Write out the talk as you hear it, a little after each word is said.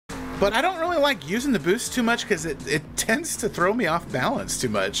But I don't really like using the boost too much because it tends to throw me off balance too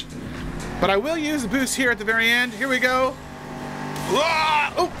much. But I will use the boost here at the very end. Here we go.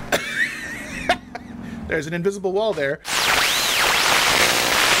 Oh! There's an invisible wall there.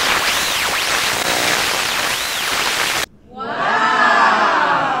 Wow!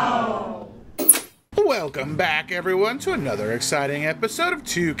 Welcome back, everyone, to another exciting episode of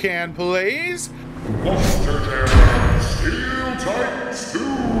ToucanPlays. Steel Titans 2!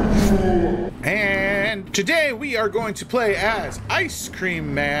 And today we are going to play as Ice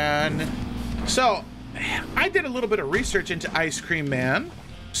Cream Man. So, I did a little bit of research into Ice Cream Man.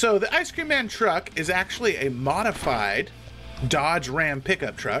 So, the Ice Cream Man truck is actually a modified Dodge Ram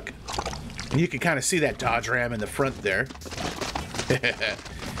pickup truck. You can kind of see that Dodge Ram in the front there.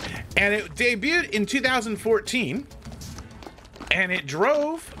 And it debuted in 2014. And it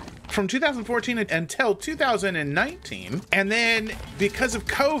drove from 2014 until 2019. And then, because of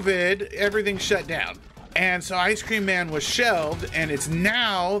COVID, everything shut down. And so Ice Cream Man was shelved, and it's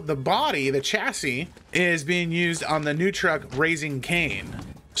now the body, the chassis, is being used on the new truck Raising Cane.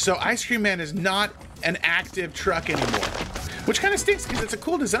 So Ice Cream Man is not an active truck anymore, which kind of stinks because it's a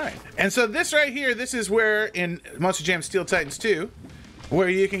cool design. And so this right here, this is where in Monster Jam Steel Titans 2, where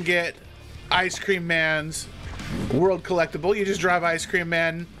you can get Ice Cream Man's World Collectible. You just drive Ice Cream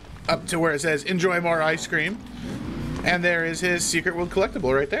Man up to where it says enjoy more ice cream, and there is his Secret World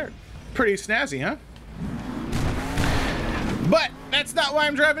Collectible right there. Pretty snazzy, huh? But that's not why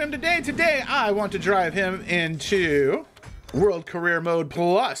I'm driving him today. Today I want to drive him into World Career Mode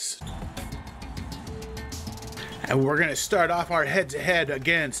Plus. And we're gonna start off our head-to-head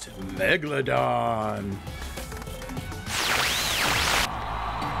against Megalodon.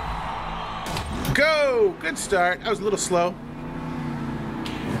 Go! Good start. I was a little slow.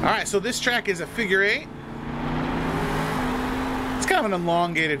 Alright, so this track is a figure eight. It's kind of an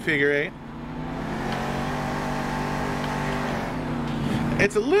elongated figure eight.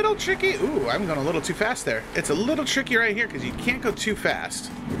 It's a little tricky. Ooh, I'm going a little too fast there. It's a little tricky right here because you can't go too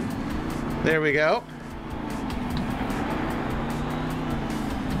fast. There we go.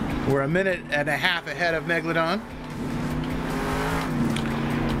 We're a minute and a half ahead of Megalodon.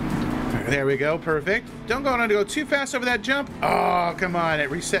 There we go, perfect. Don't go too fast over that jump. Oh, come on, it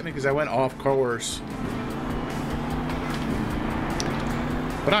reset me because I went off course.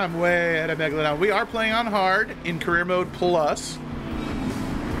 But I'm way ahead of Megalodon. We are playing on hard in Career Mode Plus.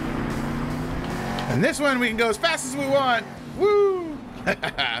 And this one we can go as fast as we want. Woo!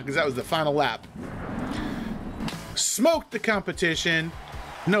 Because that was the final lap. Smoked the competition.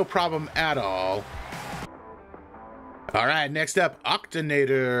 No problem at all. Alright, next up,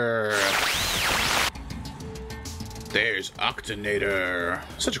 Octanator. There's Octanator.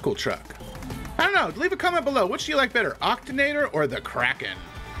 Such a cool truck. I don't know, leave a comment below. Which do you like better, Octanator or the Kraken?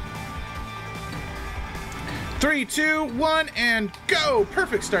 3, 2, 1, and go!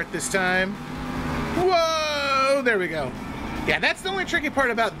 Perfect start this time. Whoa! There we go. Yeah, that's the only tricky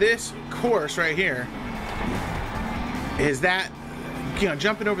part about this course right here. Is that, you know,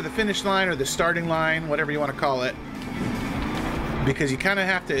 jumping over the finish line or the starting line, whatever you want to call it. Because you kind of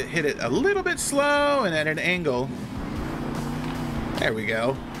have to hit it a little bit slow and at an angle. There we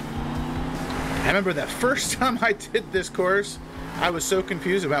go. I remember the first time I did this course, I was so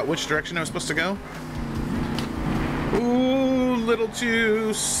confused about which direction I was supposed to go. Ooh, little too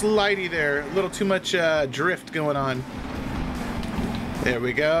slidey there. A little too much drift going on. There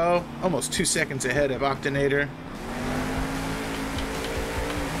we go. Almost 2 seconds ahead of Octanator.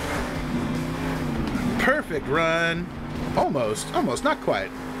 Perfect run. Almost, not quite.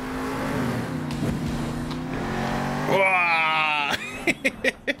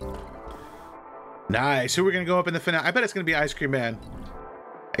 Nice, so we're gonna go up in the finale. I bet it's gonna be Ice Cream Man.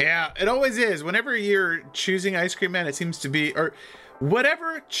 Yeah, it always is. Whenever you're choosing Ice Cream Man, it seems to be, or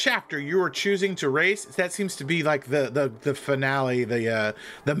whatever chapter you are choosing to race, that seems to be like the finale, the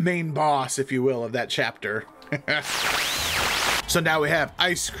main boss, if you will, of that chapter. So now we have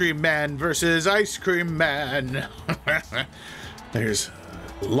Ice Cream Man versus Ice Cream Man. There's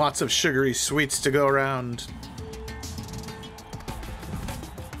lots of sugary sweets to go around.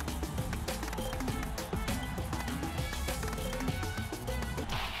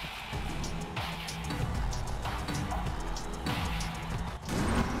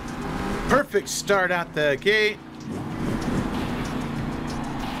 Perfect start out the gate.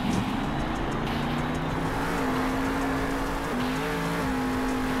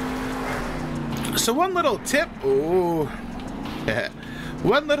 So one little tip,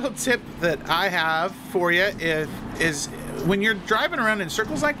 one little tip that I have for you is when you're driving around in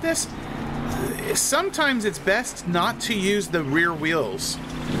circles like this, sometimes it's best not to use the rear wheels.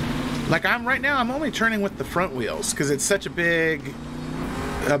 Like right now, I'm only turning with the front wheels because it's such a big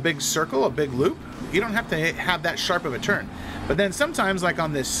circle, a big loop. You don't have to have that sharp of a turn. But then sometimes, like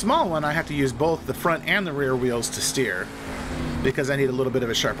on this small one, I have to use both the front and the rear wheels to steer because I need a little bit of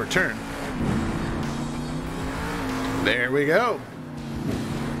a sharper turn. There we go.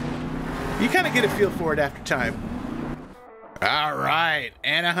 You kind of get a feel for it after time. All right,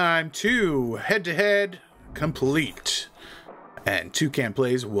 Anaheim 2, head-to-head, complete. And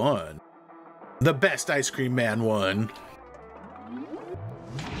ToucanPlays won. The best ice cream man won.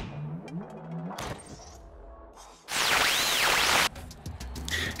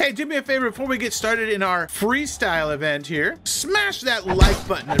 Hey, do me a favor before we get started in our freestyle event here. Smash that like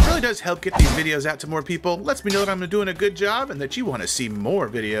button. It really does help get these videos out to more people. Lets me know that I'm doing a good job and that you want to see more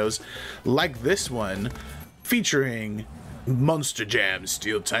videos like this one featuring Monster Jam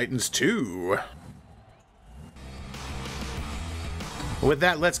Steel Titans 2. With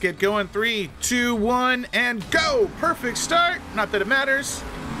that, let's get going. 3, 2, 1, and go! Perfect start. Not that it matters.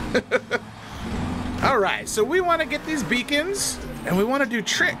 All right, so we want to get these beacons, and we want to do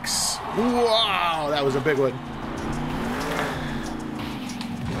tricks. Wow, that was a big one.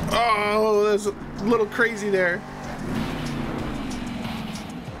 Oh, that's a little crazy there.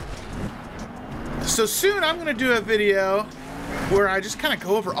 So soon I'm going to do a video where I just kind of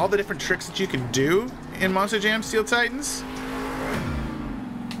go over all the different tricks that you can do in Monster Jam Steel Titans.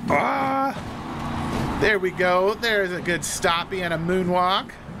 Ah, there we go. There's a good stoppie and a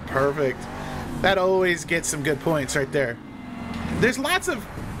moonwalk. Perfect. That always gets some good points right there. There's lots of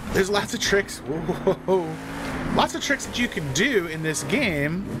tricks. Whoa. Lots of tricks that you can do in this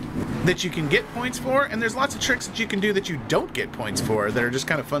game that you can get points for, and there's lots of tricks that you can do that you don't get points for that are just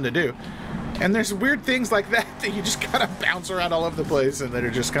kind of fun to do. And there's weird things like that you just kind of bounce around all over the place and that are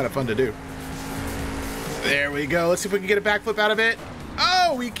just kind of fun to do. There we go. Let's see if we can get a backflip out of it.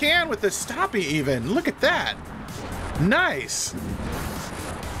 Oh, we can with the stoppie even. Look at that. Nice.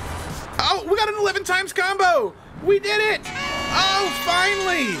 Oh, we got an 11 times combo. We did it. Oh,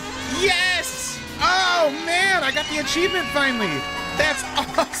 finally. Yes. Oh, man, I got the achievement finally. That's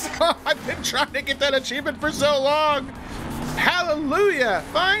awesome. I've been trying to get that achievement for so long. Hallelujah.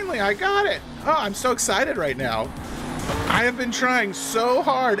 Finally, I got it. Oh, I'm so excited right now. I have been trying so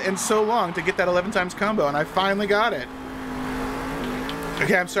hard and so long to get that 11 times combo, and I finally got it.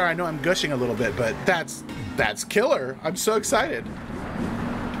 Okay, I'm sorry, I know I'm gushing a little bit, but that's killer. I'm so excited.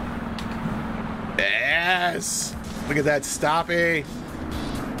 Yes! Look at that stoppie.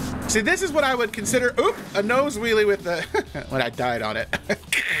 See, this is what I would consider, a nose wheelie with the, when I died on it.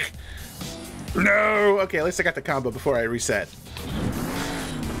 No! Okay, at least I got the combo before I reset.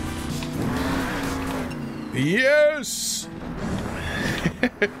 Yes!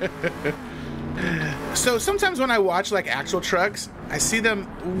 So sometimes when I watch like actual trucks, I see them,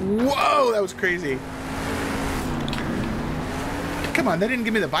 whoa, that was crazy. Come on, they didn't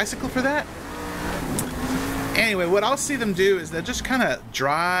give me the bicycle for that? Anyway, what I'll see them do is they'll just kind of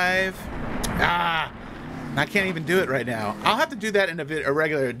drive. I can't even do it right now. I'll have to do that in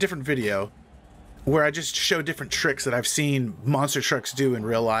a different video where I just show different tricks that I've seen monster trucks do in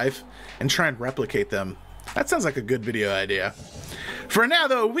real life and try and replicate them. That sounds like a good video idea. For now,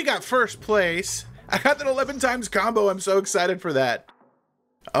 though, we got first place. I got that 11 times combo. I'm so excited for that.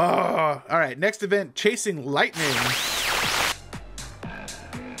 Oh, all right. Next event, Chasing Lightning.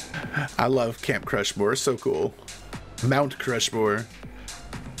 I love Camp Crushmore. So cool. Mount Crushmore.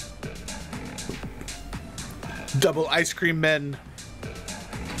 Double Ice Cream Men.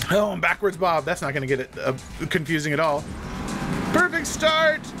 Oh, and backwards Bob. That's not going to get it confusing at all. Perfect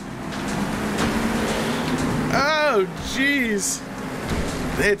start. Oh, jeez.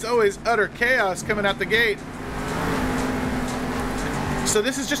 It's always utter chaos coming out the gate. So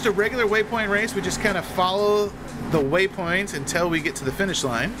this is just a regular waypoint race. We just kind of follow the waypoints until we get to the finish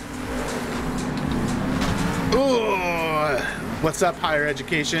line. Ooh, what's up, higher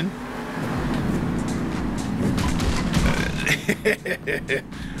education?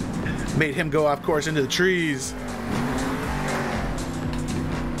 Made him go off course into the trees.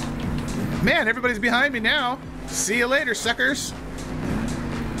 Man, everybody's behind me now. See you later, suckers.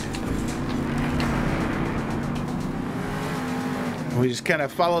 We just kind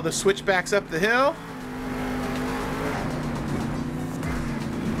of follow the switchbacks up the hill.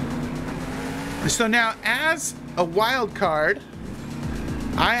 So now, as a wild card,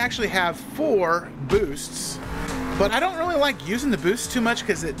 I actually have 4 boosts, but I don't really like using the boost too much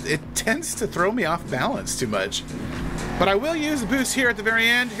because it tends to throw me off balance too much. But I will use the boost here at the very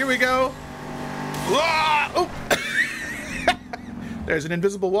end. Here we go. Oh! There's an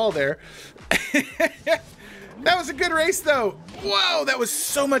invisible wall there. That was a good race, though. Whoa, that was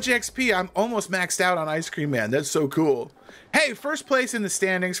so much XP. I'm almost maxed out on Ice Cream Man. That's so cool. Hey, first place in the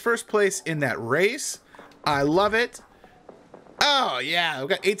standings, first place in that race. I love it. Oh, yeah, we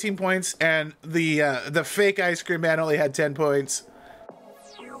got 18 points, and the fake Ice Cream Man only had 10 points.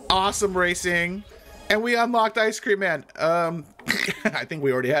 Awesome racing. And we unlocked Ice Cream Man. I think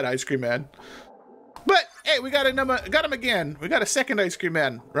we already had Ice Cream Man. But, hey, we got him again. We got a second Ice Cream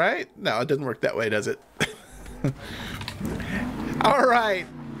Man, right? No, it doesn't work that way, does it? All right.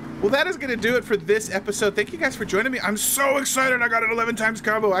 Well, that is going to do it for this episode. Thank you guys for joining me. I'm so excited. I got an 11 times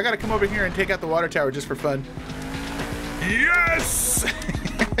combo. I got to come over here and take out the water tower just for fun. Yes!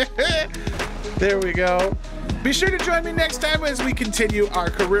 There we go. Be sure to join me next time as we continue our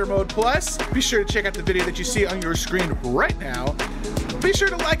Career Mode Plus. Be sure to check out the video that you see on your screen right now. Be sure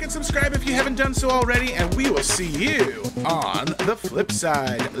to like and subscribe if you haven't done so already, and we will see you on the flip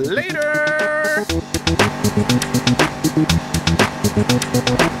side. Later!